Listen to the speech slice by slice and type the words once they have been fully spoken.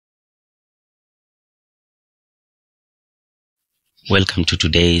Welcome to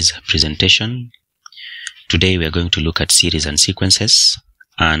today's presentation. Today we are going to look at series and sequences,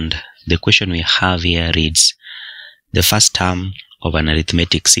 and the question we have here reads: the first term of an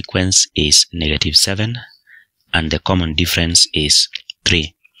arithmetic sequence is -7 and the common difference is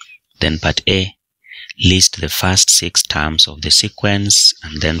 3. Then part A, list the first 6 terms of the sequence,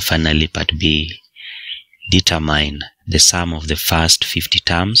 and then finally part B, determine the sum of the first 50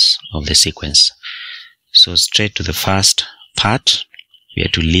 terms of the sequence. So straight to the first part, we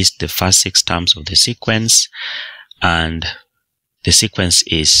have to list the first 6 terms of the sequence, and the sequence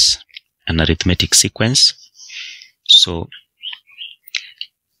is an arithmetic sequence. So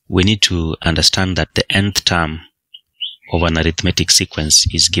we need to understand that the nth term of an arithmetic sequence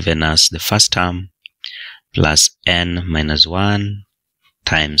is given as the first term plus n minus 1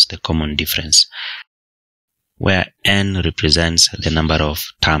 times the common difference, where n represents the number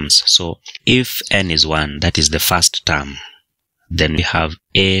of terms. So if n is 1, that is the first term, then we have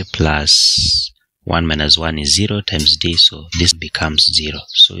a plus 1 minus 1 is 0 times d, so this becomes 0.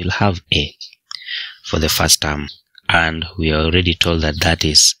 So we'll have a for the first term, and we are already told that that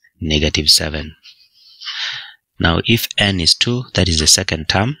is -7. Now if n is 2, that is the second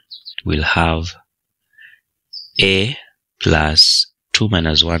term, we'll have a plus 2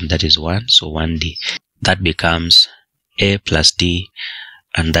 minus 1, that is 1, so 1d. That becomes a plus d,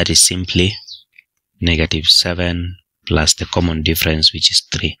 and that is simply -7 plus the common difference, which is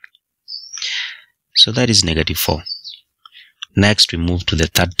 3. So that is -4. Next we move to the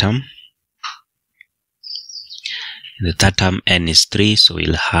third term. In the third term n is 3, so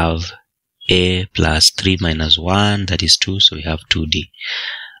we'll have a plus 3 minus 1, that is 2, so we have 2d,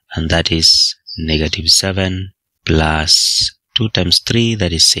 and that is -7 plus 2 times 3,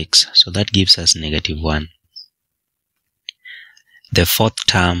 that is 6, so that gives us -1. The fourth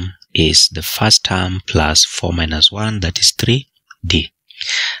term is the first term plus 4 minus 1, that is 3d,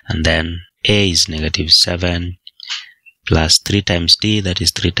 and then a is -7 plus 3 times d, that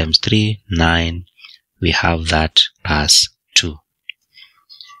is 3 times 3, 9. We have that as 2.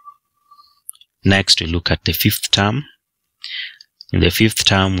 Next we look at the fifth term. In the fifth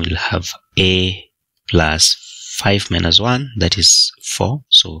term we'll have a plus 5 minus 1, that is 4,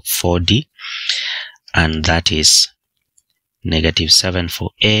 so 4d, and that is -7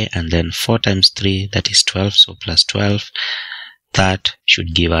 for a, and then 4 times 3, that is 12, so plus 12, that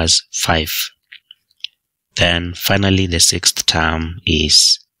should give us 5. Then finally the sixth term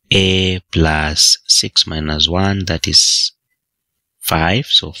is a plus 6 minus 1, that is 5,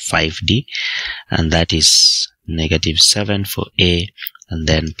 so 5d, and that is -7 for a, and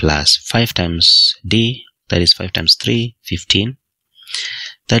then plus 5 times d, that is 5 times 3, 15.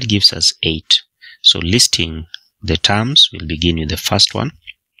 That gives us 8. So listing the terms, we'll begin with the first one,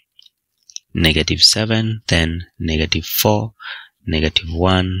 -7, then -4,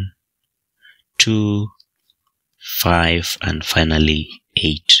 -1, 2, 5, and finally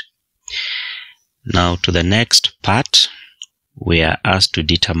 8. Now to the next part, we are asked to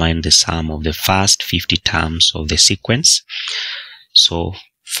determine the sum of the first 50 terms of the sequence. So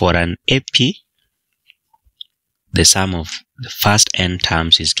for an AP, the sum of the first n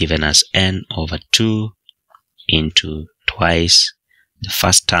terms is given as n over 2 into twice the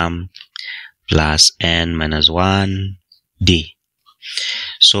first term plus n minus 1 d.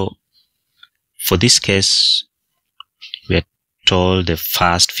 So for this case, we are told the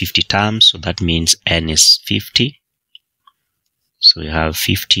first 50 terms, so that means n is 50. So we have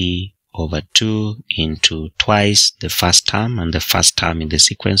 50 over 2 into twice the first term, and the first term in the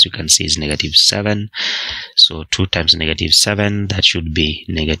sequence you can see is -7. So 2 times -7, that should be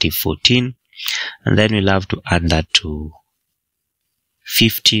 -14. And then we'll have to add that to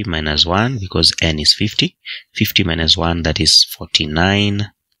 50 minus 1, because n is 50. 50 minus 1, that is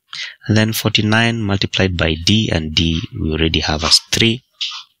 49. And then 49 multiplied by d, and d we already have as 3.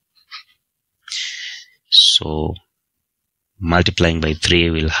 So multiplying by 3,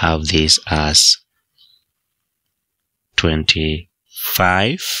 we'll have this as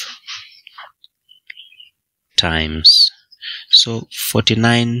 25 times. So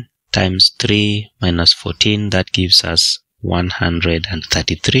 49 times 3 minus 14, that gives us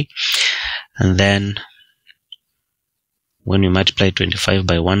 133. And then when we multiply 25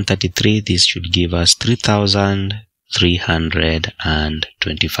 by 133, this should give us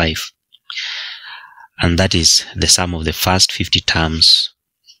 3,325. And that is the sum of the first 50 terms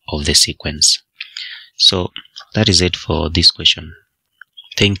of the sequence. So that is it for this question.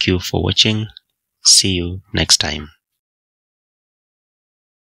 Thank you for watching. See you next time.